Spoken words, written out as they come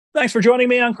Thanks for joining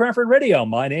me on Cranford Radio.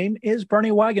 My name is Bernie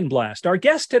Wagenblast. Our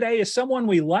guest today is someone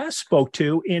we last spoke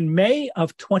to in May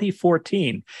of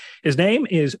 2014. His name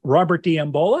is Robert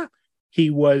D'Ambola. He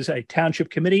was a township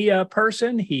committee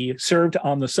person. He served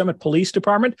on the Summit Police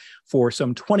Department for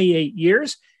some 28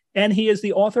 years, and he is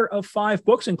the author of 5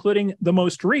 books, including the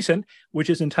most recent, which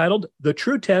is entitled The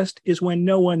True Test is When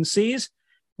No One Sees,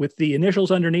 with the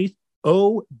initials underneath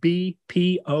OBPOS.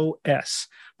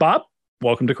 Bob,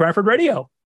 welcome to Cranford Radio.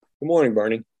 Good morning,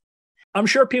 Barney. I'm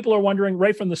sure people are wondering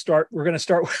right from the start. We're going to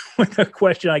start with a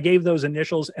question. I gave those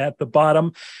initials at the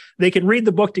bottom. They can read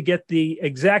the book to get the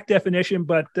exact definition,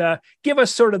 but give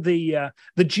us sort of the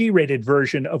G-rated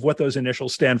version of what those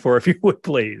initials stand for, if you would,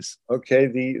 please. Okay,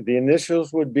 the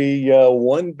initials would be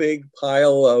one big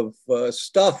pile of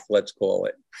stuff, let's call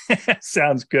it.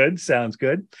 Sounds good. Sounds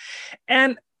good.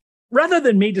 And rather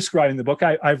than me describing the book,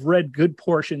 I've read good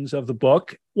portions of the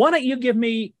book. Why don't you give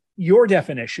me your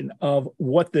definition of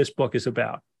what this book is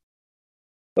about?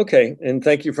 Okay, and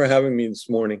thank you for having me this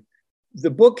morning. The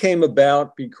book came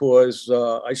about because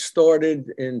I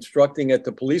started instructing at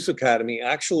the police academy,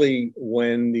 actually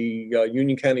when the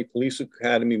Union County Police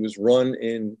Academy was run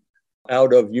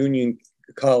out of Union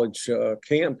College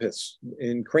campus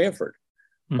in Cranford.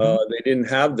 They didn't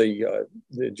have the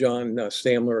John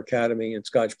Stamler Academy in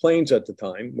Scotch Plains at the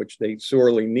time, which they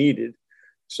sorely needed.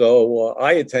 So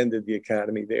I attended the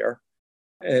academy there,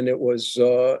 and it was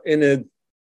in a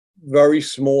very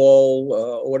small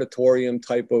auditorium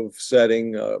type of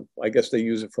setting. I guess they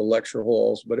use it for lecture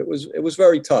halls, but it was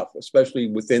very tough, especially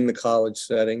within the college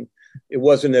setting. It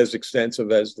wasn't as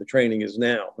extensive as the training is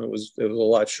now. It was a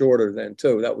lot shorter then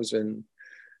too. That was in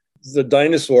the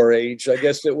dinosaur age. I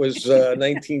guess it was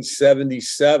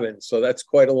 1977. So that's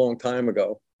quite a long time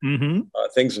ago. Mm-hmm.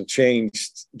 Things have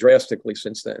changed drastically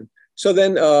since then. So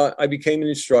then I became an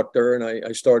instructor, and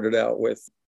I started out with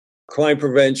crime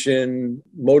prevention,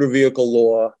 motor vehicle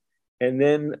law, and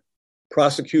then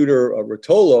Prosecutor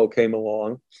Rotolo came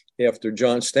along after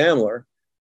John Stamler,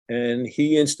 and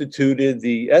he instituted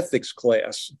the ethics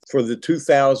class for the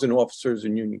 2,000 officers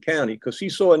in Union County because he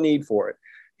saw a need for it.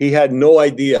 He had no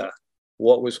idea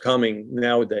what was coming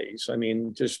nowadays. I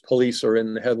mean, just police are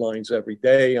in the headlines every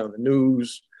day on the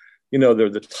news. You know, they're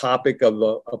the topic of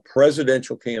a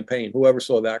presidential campaign. Whoever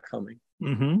saw that coming?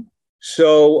 Mm-hmm.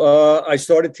 So I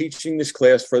started teaching this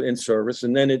class for in-service.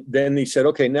 And then he said,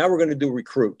 okay, now we're going to do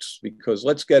recruits because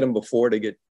let's get them before they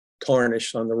get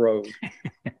tarnished on the road.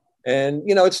 And,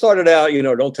 it started out,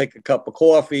 don't take a cup of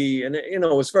coffee. And, it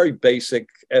was very basic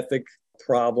ethic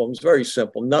problems, very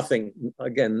simple. Nothing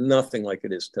like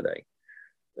it is today.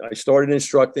 I started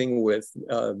instructing with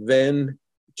then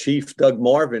Chief Doug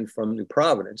Marvin from New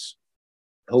Providence,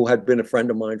 who had been a friend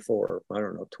of mine for,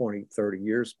 20, 30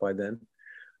 years by then.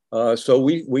 So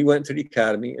we went to the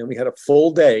academy and we had a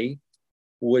full day,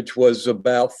 which was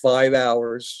about 5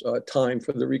 hours time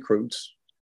for the recruits.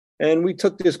 And we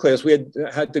took this class. We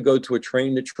had to go to a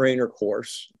train-the-trainer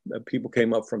course. People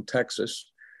came up from Texas.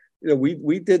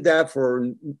 We did that for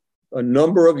a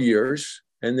number of years.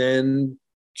 And then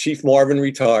Chief Marvin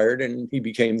retired and he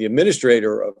became the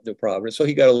administrator of New Providence. So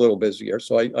he got a little busier.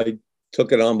 So I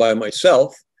took it on by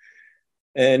myself.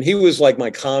 And he was like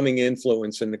my calming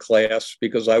influence in the class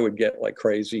because I would get like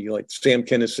crazy, like Sam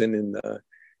Kinison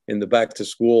in the Back to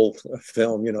School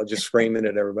film, just screaming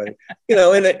at everybody,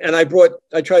 and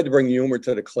I tried to bring humor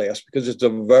to the class because it's a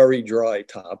very dry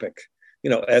topic,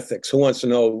 ethics. Who wants to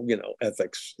know,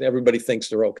 ethics? Everybody thinks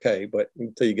they're okay, but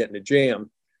until you get in a jam.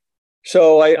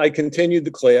 So I continued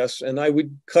the class and I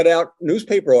would cut out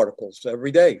newspaper articles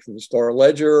every day from the Star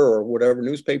Ledger or whatever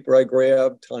newspaper I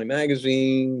grabbed, Time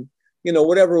Magazine,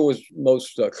 whatever was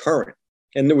most current.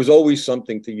 And there was always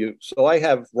something to use. So I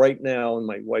have right now, and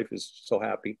my wife is so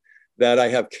happy, that I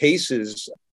have cases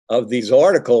of these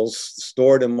articles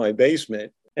stored in my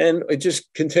basement. And it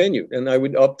just continued. And I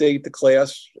would update the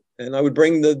class and I would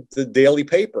bring the daily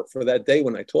paper for that day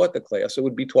when I taught the class. It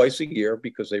would be twice a year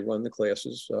because they run the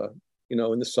classes, in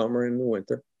the summer and the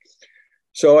winter.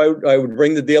 So I would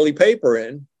bring the daily paper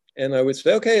in and I would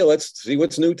say, okay, let's see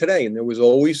what's new today. And there was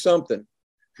always something.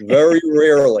 Very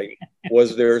rarely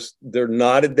was there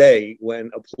not a day when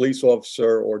a police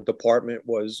officer or department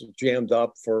was jammed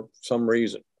up for some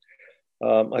reason.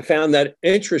 I found that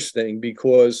interesting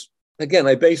because, again,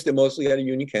 I based it mostly out of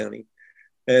Union County.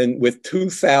 And with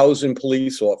 2,000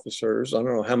 police officers, I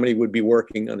don't know how many would be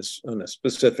working on a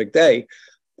specific day,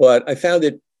 but I found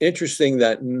it interesting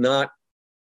that not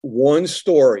one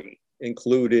story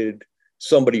included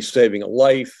somebody saving a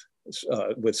life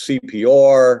with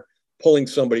CPR, pulling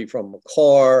somebody from a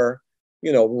car,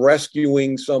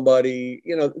 rescuing somebody.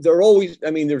 They're always,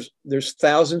 I mean, there's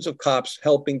thousands of cops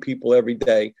helping people every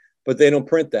day, but they don't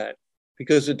print that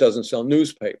because it doesn't sell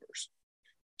newspapers.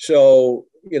 So,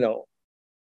 they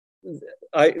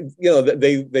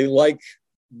like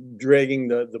dragging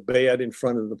the bad in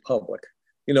front of the public.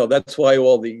 That's why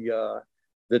all the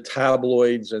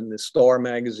tabloids and the Star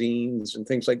magazines and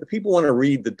things like that, people want to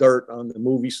read the dirt on the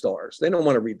movie stars. They don't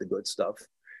want to read the good stuff.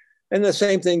 And the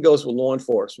same thing goes with law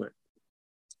enforcement.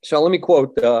 So let me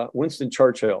quote Winston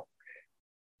Churchill.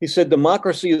 He said,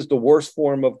 "Democracy is the worst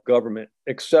form of government,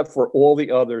 except for all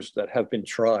the others that have been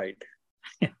tried."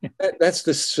 That's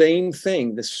the same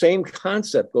thing. The same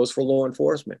concept goes for law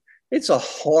enforcement. It's a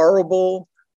horrible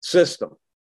system.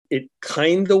 It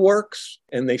kind of works.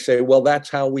 And they say, well, that's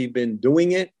how we've been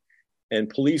doing it. And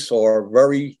police are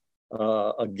very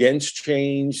against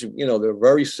change. They're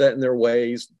very set in their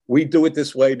ways. We do it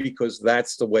this way because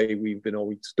that's the way we've been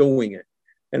always doing it.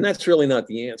 And that's really not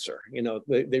the answer.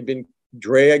 They've been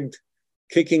dragged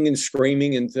kicking and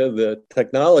screaming into the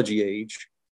technology age.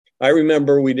 I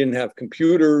remember we didn't have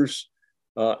computers.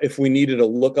 If we needed to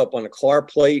look up on a car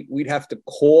plate, we'd have to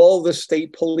call the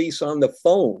state police on the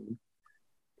phone,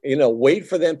 wait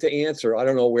for them to answer. I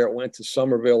don't know where it went, to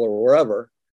Somerville or wherever,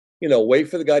 wait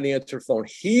for the guy to answer the phone.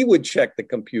 He would check the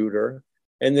computer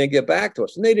and then get back to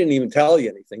us. And they didn't even tell you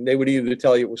anything. They would either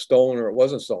tell you it was stolen or it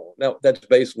wasn't stolen. Now, that's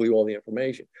basically all the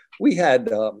information. We had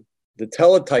the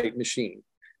teletype machine.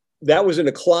 That was in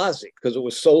a closet because it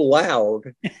was so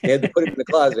loud. They had to put it in the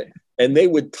closet. And they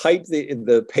would type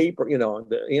the paper,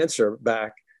 the answer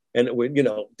back, and it would,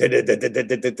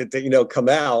 come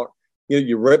out.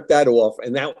 You rip that off,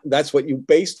 and that's what you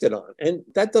based it on. And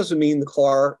that doesn't mean the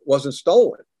car wasn't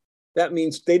stolen. That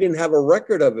means they didn't have a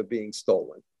record of it being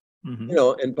stolen.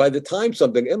 Mm-hmm. And by the time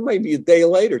it might be a day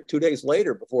later, 2 days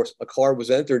later, before a car was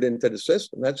entered into the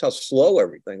system. That's how slow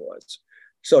everything was.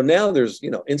 So now there's,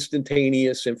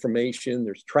 instantaneous information,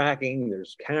 there's tracking,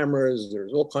 there's cameras,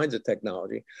 there's all kinds of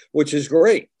technology, which is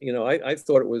great. I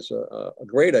thought it was a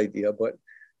great idea, but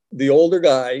the older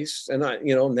guys, and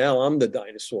now I'm the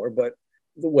dinosaur, but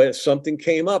when something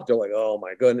came up, they're like, oh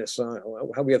my goodness,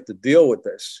 how we have to deal with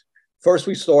this. First,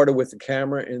 we started with the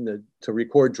camera to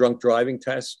record drunk driving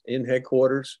tests in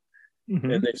headquarters.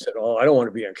 Mm-hmm. And they said, oh, I don't want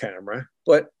to be on camera,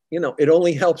 but it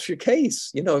only helps your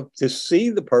case, to see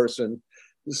the person,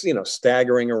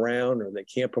 staggering around, or they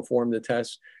can't perform the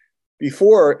test.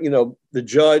 Before, the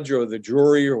judge or the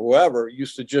jury or whoever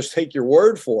used to just take your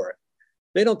word for it.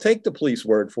 They don't take the police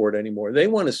word for it anymore. They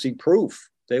want to see proof.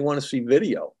 They want to see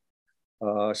video.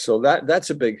 So that's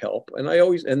a big help.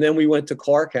 And then we went to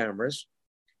car cameras.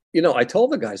 I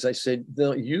told the guys, I said,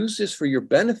 use this for your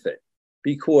benefit,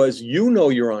 because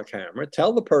you're on camera.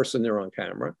 Tell the person they're on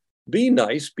camera. Be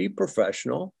nice, be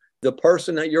professional. The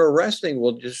person that you're arresting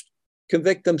will just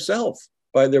convict themselves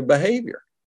by their behavior.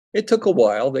 It took a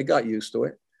while. They got used to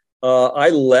it. I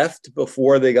left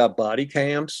before they got body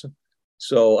cams.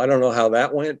 So I don't know how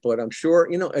that went, but I'm sure,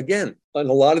 again, in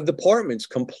a lot of departments,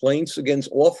 complaints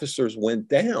against officers went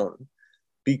down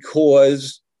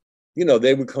because,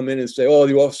 they would come in and say, oh,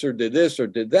 the officer did this or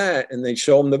did that. And they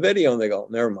show them the video and they go,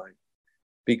 never mind,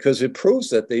 because it proves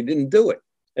that they didn't do it.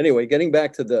 Anyway, getting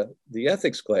back to the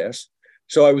ethics class.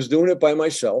 So I was doing it by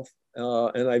myself.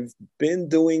 And I've been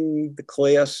doing the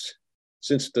class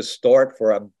since the start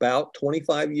for about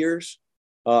 25 years.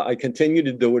 I continued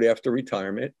to do it after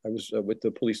retirement. I was with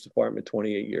the police department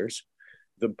 28 years.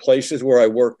 The places where I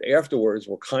worked afterwards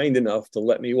were kind enough to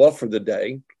let me off for the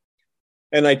day.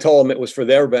 And I told them it was for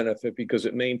their benefit because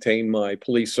it maintained my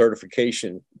police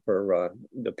certification for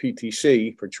the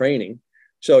PTC for training.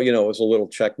 So, it was a little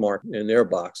check mark in their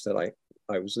box that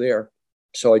I was there.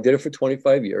 So I did it for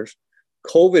 25 years.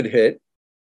 COVID hit.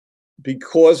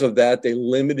 Because of that, they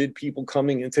limited people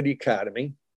coming into the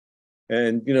academy.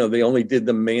 And, they only did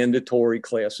the mandatory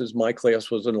classes. My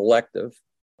class was an elective,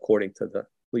 according to the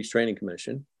Police Training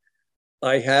Commission.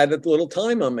 I had a little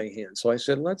time on my hands. So I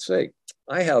said, let's see,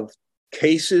 I have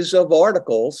cases of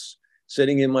articles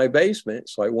sitting in my basement.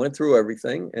 So I went through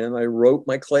everything and I wrote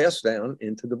my class down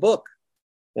into the book.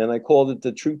 And I called it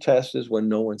The True Test is When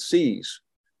No One Sees.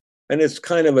 And it's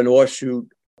kind of an offshoot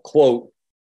quote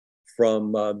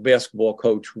from basketball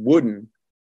coach Wooden.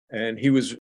 And he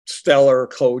was stellar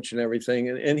coach and everything.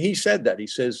 And he said that. He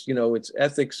says, it's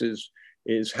ethics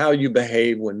is how you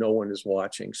behave when no one is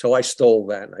watching. So I stole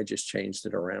that and I just changed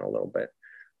it around a little bit.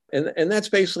 And that's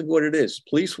basically what it is.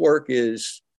 Police work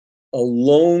is a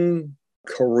lone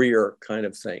career kind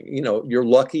of thing. You're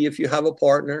lucky if you have a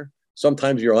partner.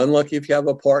 Sometimes you're unlucky if you have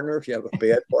a partner, if you have a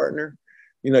bad partner.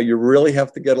 You really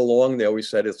have to get along. They always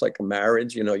said it's like a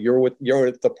marriage. You're with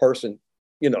the person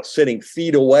sitting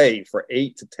feet away for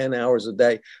 8 to 10 hours a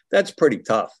day. That's pretty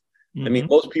tough. I mean,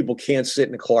 most people can't sit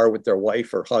in a car with their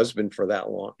wife or husband for that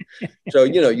long. So,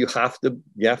 you have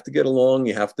to get along.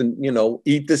 You have to,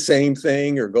 eat the same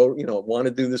thing or go, want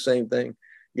to do the same thing.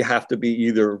 You have to be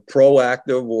either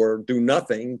proactive or do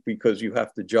nothing because you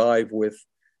have to jive with,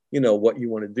 what you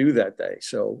want to do that day.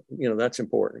 So, that's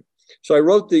important. So I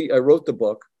wrote the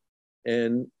book,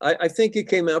 and I think it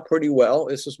came out pretty well.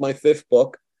 This is my 5th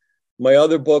book. My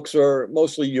other books are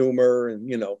mostly humor and,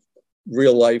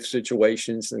 real life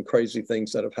situations and crazy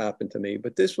things that have happened to me.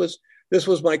 But this was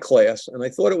my class, and I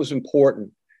thought it was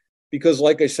important because,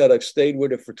 like I said, I've stayed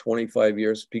with it for 25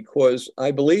 years because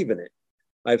I believe in it.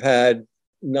 I've had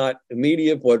not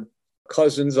immediate, but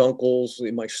cousins, uncles,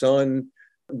 my son,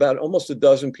 about almost a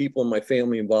dozen people in my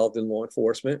family involved in law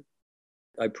enforcement.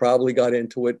 I probably got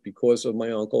into it because of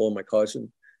my uncle and my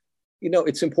cousin.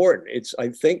 It's important. I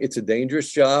think it's a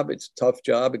dangerous job. It's a tough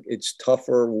job. It's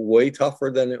tougher, way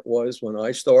tougher than it was when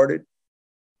I started.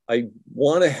 I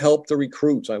want to help the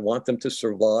recruits. I want them to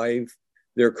survive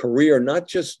their career, not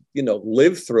just,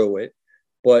 live through it,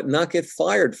 but not get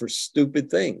fired for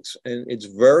stupid things. And it's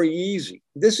very easy.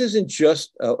 This isn't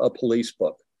just a police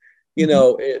book.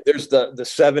 There's the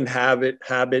 7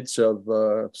 habits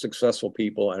of successful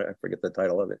people. I forget the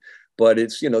title of it. But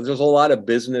it's, there's a lot of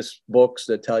business books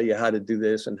that tell you how to do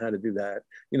this and how to do that,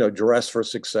 dress for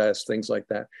success, things like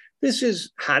that. This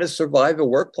is how to survive a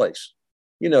workplace.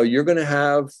 You're going to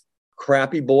have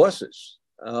crappy bosses.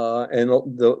 And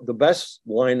the best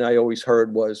line I always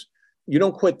heard was, you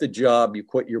don't quit the job, you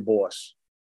quit your boss.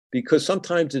 Because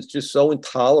sometimes it's just so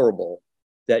intolerable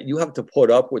that you have to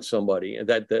put up with somebody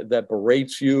that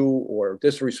berates you or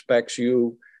disrespects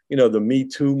you. The Me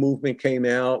Too movement came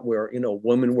out where,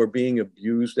 women were being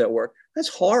abused at work. That's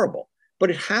horrible. But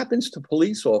it happens to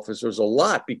police officers a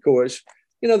lot because,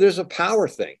 there's a power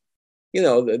thing.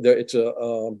 It's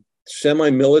a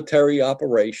semi-military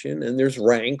operation, and there's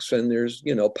ranks and there's,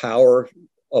 power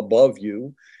above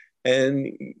you, and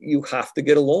you have to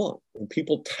get along. And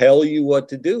people tell you what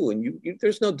to do, and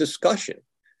there's no discussion.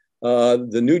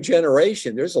 The new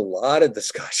generation, there's a lot of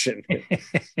discussion.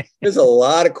 There's a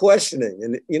lot of questioning.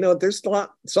 And,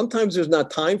 sometimes there's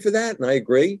not time for that. And I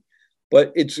agree,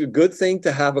 but it's a good thing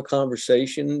to have a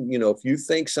conversation. If you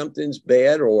think something's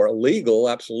bad or illegal,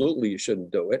 absolutely, you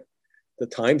shouldn't do it. The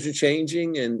times are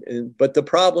changing but the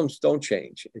problems don't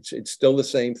change. It's still the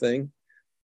same thing.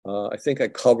 I think I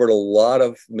covered a lot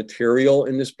of material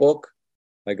in this book.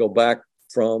 I go back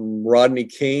from Rodney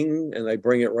King, and I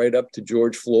bring it right up to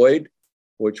George Floyd,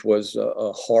 which was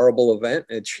a horrible event.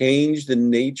 It changed the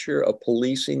nature of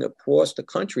policing across the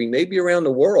country, maybe around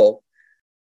the world.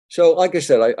 So, like I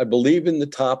said, I believe in the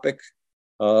topic.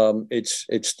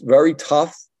 It's very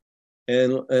tough.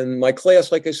 And my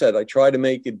class, like I said, I try to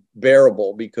make it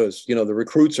bearable because, the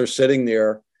recruits are sitting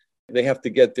there. They have to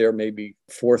get there maybe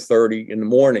 4:30 in the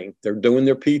morning. They're doing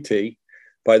their PT.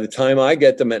 By the time I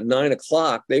get them at 9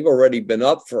 o'clock, they've already been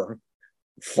up for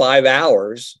 5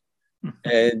 hours.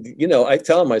 And, I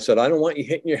tell them, I said, I don't want you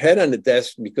hitting your head on the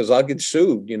desk because I'll get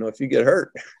sued, if you get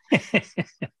hurt.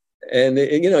 And,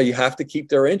 you have to keep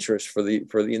their interest for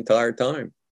the entire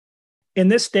time. In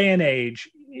this day and age,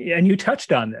 and you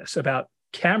touched on this about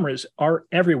cameras are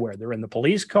everywhere. They're in the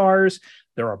police cars.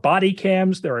 There are body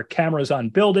cams. There are cameras on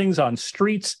buildings, on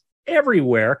streets,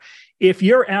 everywhere. If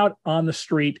you're out on the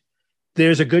street,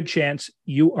 there's a good chance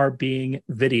you are being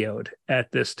videoed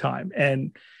at this time.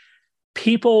 And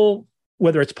people,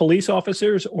 whether it's police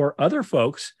officers or other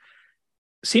folks,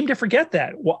 seem to forget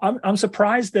that. Well, I'm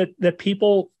surprised that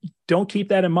people don't keep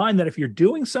that in mind, that if you're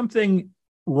doing something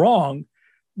wrong,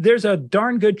 there's a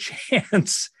darn good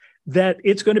chance that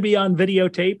it's going to be on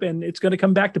videotape and it's going to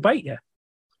come back to bite you.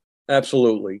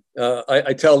 Absolutely.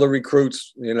 I tell the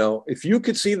recruits, if you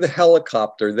could see the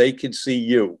helicopter, they could see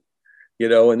you.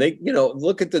 And they,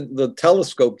 look at the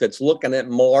telescope that's looking at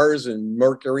Mars and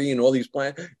Mercury and all these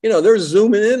planets. They're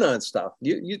zooming in on stuff.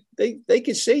 They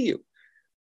can see you.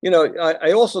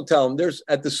 I also tell them there's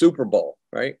at the Super Bowl,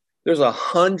 right? There's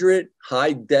 100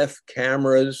 high-def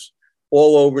cameras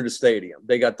all over the stadium.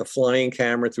 They got the flying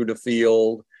camera through the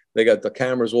field. They got the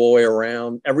cameras all the way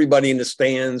around. Everybody in the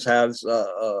stands has,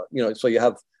 so you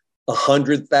have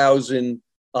 100,000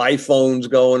 iPhones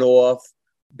going off.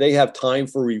 They have time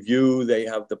for review. They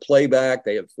have the playback.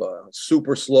 They have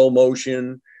super slow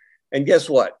motion. And guess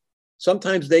what?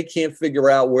 Sometimes they can't figure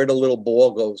out where the little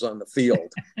ball goes on the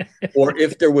field or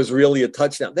if there was really a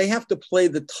touchdown. They have to play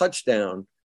the touchdown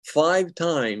 5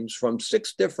 times from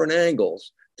 6 different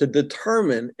angles to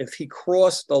determine if he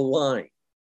crossed the line.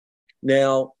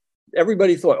 Now,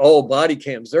 everybody thought, oh, body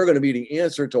cams, they're going to be the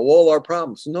answer to all our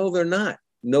problems. No, they're not.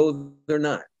 No, they're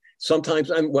not. Sometimes,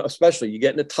 especially you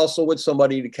get in a tussle with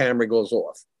somebody, the camera goes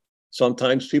off.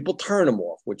 Sometimes people turn them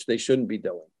off, which they shouldn't be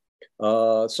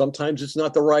doing. Sometimes it's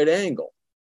not the right angle.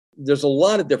 There's a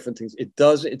lot of different things.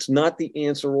 It's not the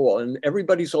answer all. And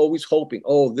everybody's always hoping,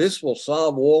 oh, this will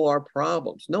solve all our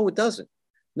problems. No, it doesn't.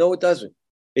 No, it doesn't.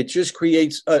 It just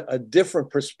creates a different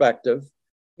perspective.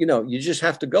 You just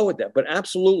have to go with that. But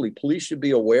absolutely, police should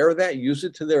be aware of that, use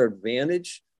it to their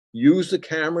advantage, use the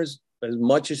cameras as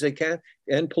much as they can.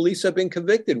 And police have been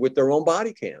convicted with their own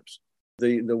body cams.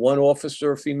 The one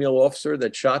officer, female officer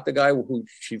that shot the guy who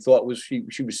she thought was,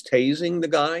 she was tasing the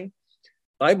guy.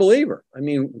 I believe her. I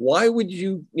mean, why would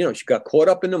you, she got caught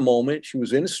up in the moment. She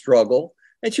was in a struggle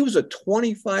and she was a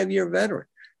 25-year veteran.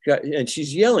 And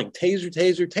she's yelling, taser,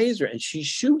 taser, taser. And she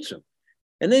shoots him.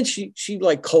 And then she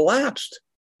like collapsed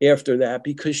after that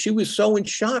because she was so in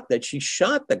shock that she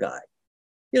shot the guy.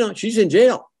 She's in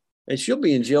jail and she'll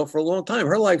be in jail for a long time.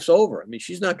 Her life's over. I mean,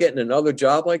 she's not getting another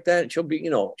job like that. And she'll be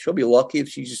lucky if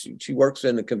she works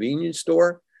in a convenience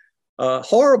store.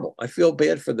 Horrible. I feel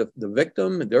bad for the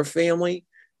victim and their family.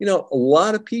 A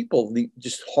lot of people,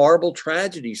 just horrible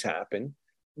tragedies happen.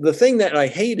 The thing that I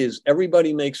hate is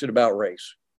everybody makes it about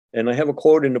race. And I have a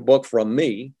quote in the book from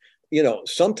me.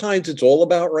 Sometimes it's all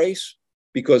about race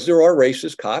because there are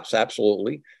racist cops,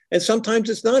 absolutely. And sometimes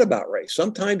it's not about race.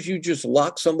 Sometimes you just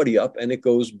lock somebody up and it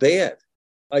goes bad.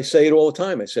 I say it all the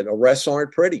time. I said, arrests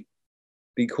aren't pretty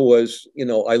because,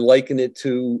 I liken it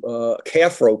to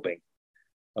calf roping.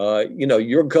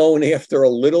 You're going after a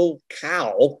little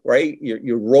cow, right?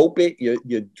 You rope it,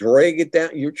 you drag it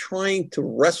down. You're trying to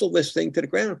wrestle this thing to the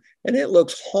ground and it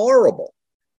looks horrible.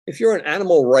 If you're an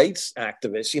animal rights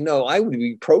activist, I would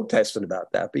be protesting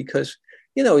about that because,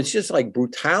 it's just like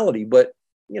brutality, but,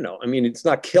 it's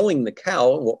not killing the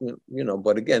cow,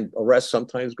 but again, arrests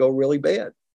sometimes go really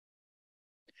bad.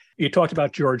 You talked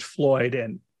about George Floyd,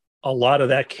 and a lot of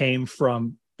that came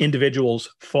from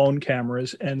individuals' phone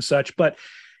cameras and such, but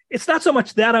it's not so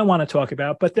much that I want to talk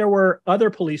about, but there were other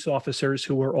police officers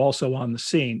who were also on the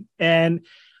scene. And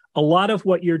a lot of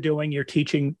what you're doing, you're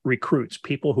teaching recruits,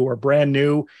 people who are brand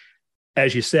new.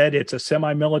 As you said, it's a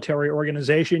semi-military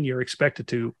organization. You're expected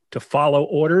to follow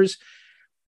orders.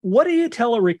 What do you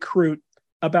tell a recruit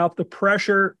about the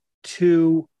pressure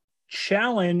to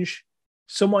challenge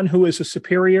someone who is a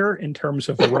superior in terms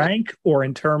of rank or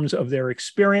in terms of their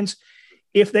experience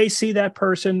if they see that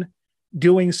person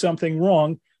doing something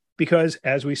wrong? Because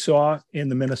as we saw in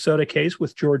the Minnesota case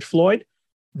with George Floyd,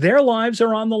 their lives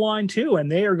are on the line too,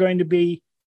 and they are going to be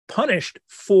punished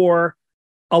for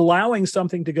allowing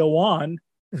something to go on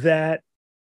that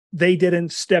they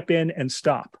didn't step in and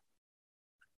stop.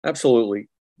 Absolutely.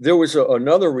 There was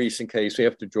another recent case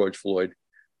after George Floyd.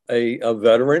 A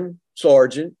veteran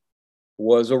sergeant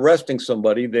was arresting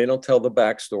somebody. They don't tell the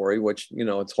backstory, which,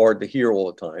 it's hard to hear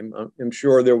all the time. I'm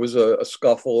sure there was a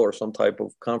scuffle or some type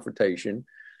of confrontation.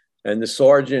 And the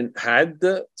sergeant had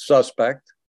the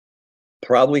suspect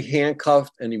probably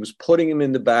handcuffed, and he was putting him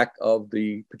in the back of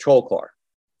the patrol car.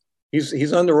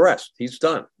 He's under arrest. He's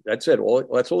done. That's it.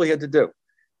 That's all he had to do.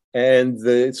 And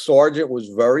the sergeant was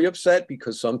very upset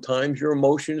because sometimes your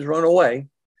emotions run away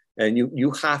and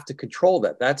you have to control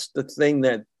that. That's the thing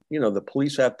that, the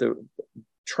police have to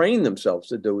train themselves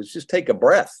to do, is just take a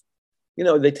breath.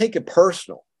 They take it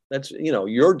personal. That's,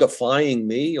 you're defying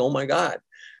me. Oh my God.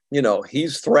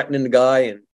 He's threatening the guy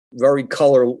in very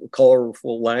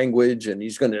colorful language, and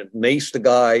he's going to mace the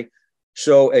guy.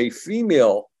 So a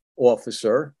female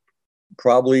officer,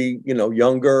 probably,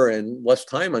 younger and less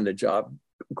time on the job,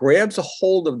 grabs a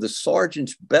hold of the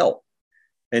sergeant's belt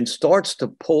and starts to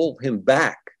pull him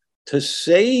back to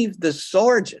save the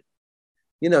sergeant.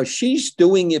 She's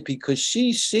doing it because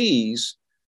she sees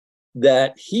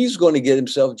that he's going to get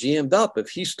himself jammed up if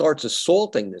he starts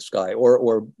assaulting this guy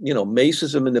or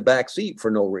maces him in the back seat for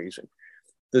no reason.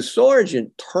 The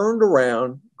sergeant turned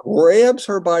around, grabs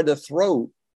her by the throat,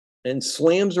 and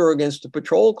slams her against the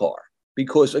patrol car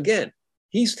because, again,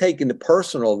 he's taking it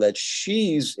personal that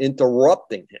she's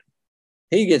interrupting him.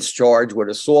 He gets charged with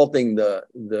assaulting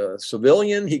the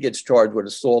civilian. He gets charged with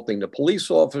assaulting the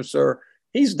police officer.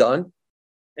 He's done.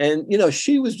 And,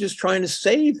 she was just trying to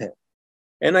save him.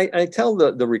 And I tell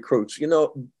the recruits,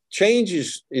 change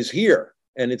is here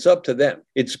and it's up to them.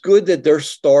 It's good that they're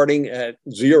starting at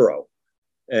zero,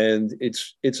 and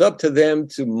it's up to them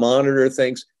to monitor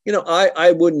things.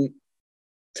 I wouldn't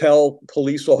tell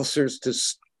police officers to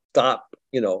stop,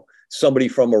 somebody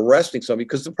from arresting somebody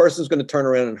because the person's going to turn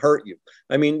around and hurt you.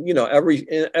 I mean,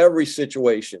 in every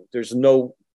situation, there's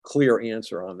no clear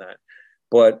answer on that.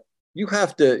 But you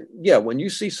have to, yeah, when you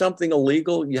see something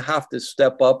illegal, you have to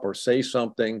step up or say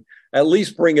something, at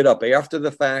least bring it up after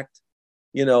the fact,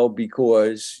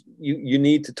 because you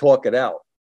need to talk it out,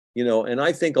 and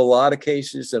I think a lot of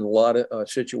cases and a lot of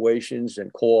situations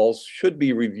and calls should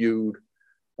be reviewed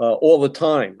all the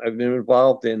time. I've been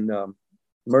involved in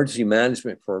emergency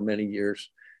management for many years,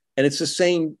 and it's the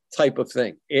same type of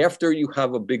thing. After you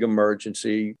have a big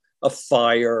emergency, a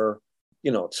fire,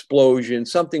 explosion,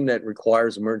 something that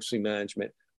requires emergency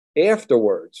management,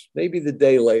 afterwards, maybe the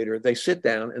day later, they sit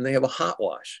down and they have a hot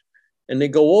wash and they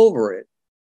go over it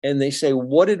and they say,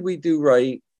 what did we do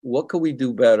right? What could we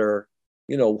do better?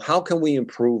 How can we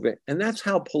improve it? And that's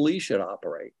how police should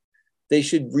operate. They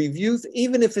should review,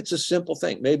 even if it's a simple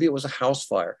thing. Maybe it was a house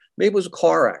fire. Maybe it was a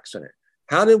car accident.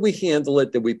 How did we handle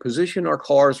it? Did we position our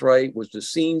cars right? Was the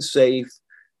scene safe?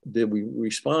 Did we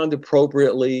respond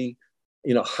appropriately?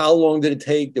 How long did it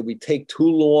take? Did we take too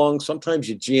long? Sometimes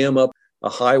you jam up a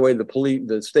highway.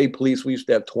 The state police, we used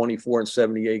to have 24 and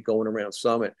 78 going around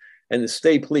Summit. And the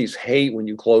state police hate when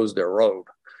you close their road.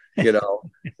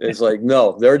 It's like,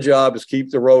 no, their job is keep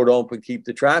the road open, keep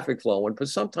the traffic flowing. But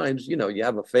sometimes, you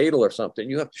have a fatal or something,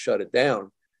 you have to shut it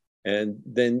down. And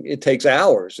then it takes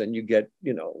hours and you get,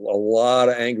 a lot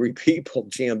of angry people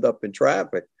jammed up in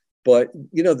traffic. But,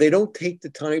 they don't take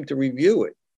the time to review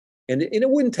it. And it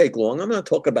wouldn't take long. I'm not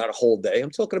talking about a whole day.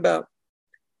 I'm talking about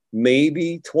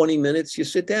maybe 20 minutes. You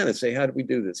sit down and say, how do we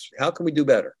do this? How can we do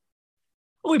better?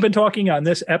 We've been talking on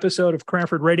this episode of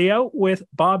Cranford Radio with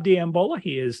Bob D'Ambola.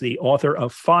 He is the author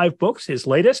of 5 books. His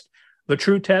latest, The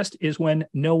True Test is When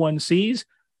No One Sees,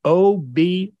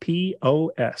 OBPOS.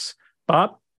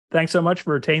 Bob, thanks so much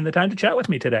for taking the time to chat with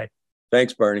me today.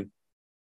 Thanks, Bernie.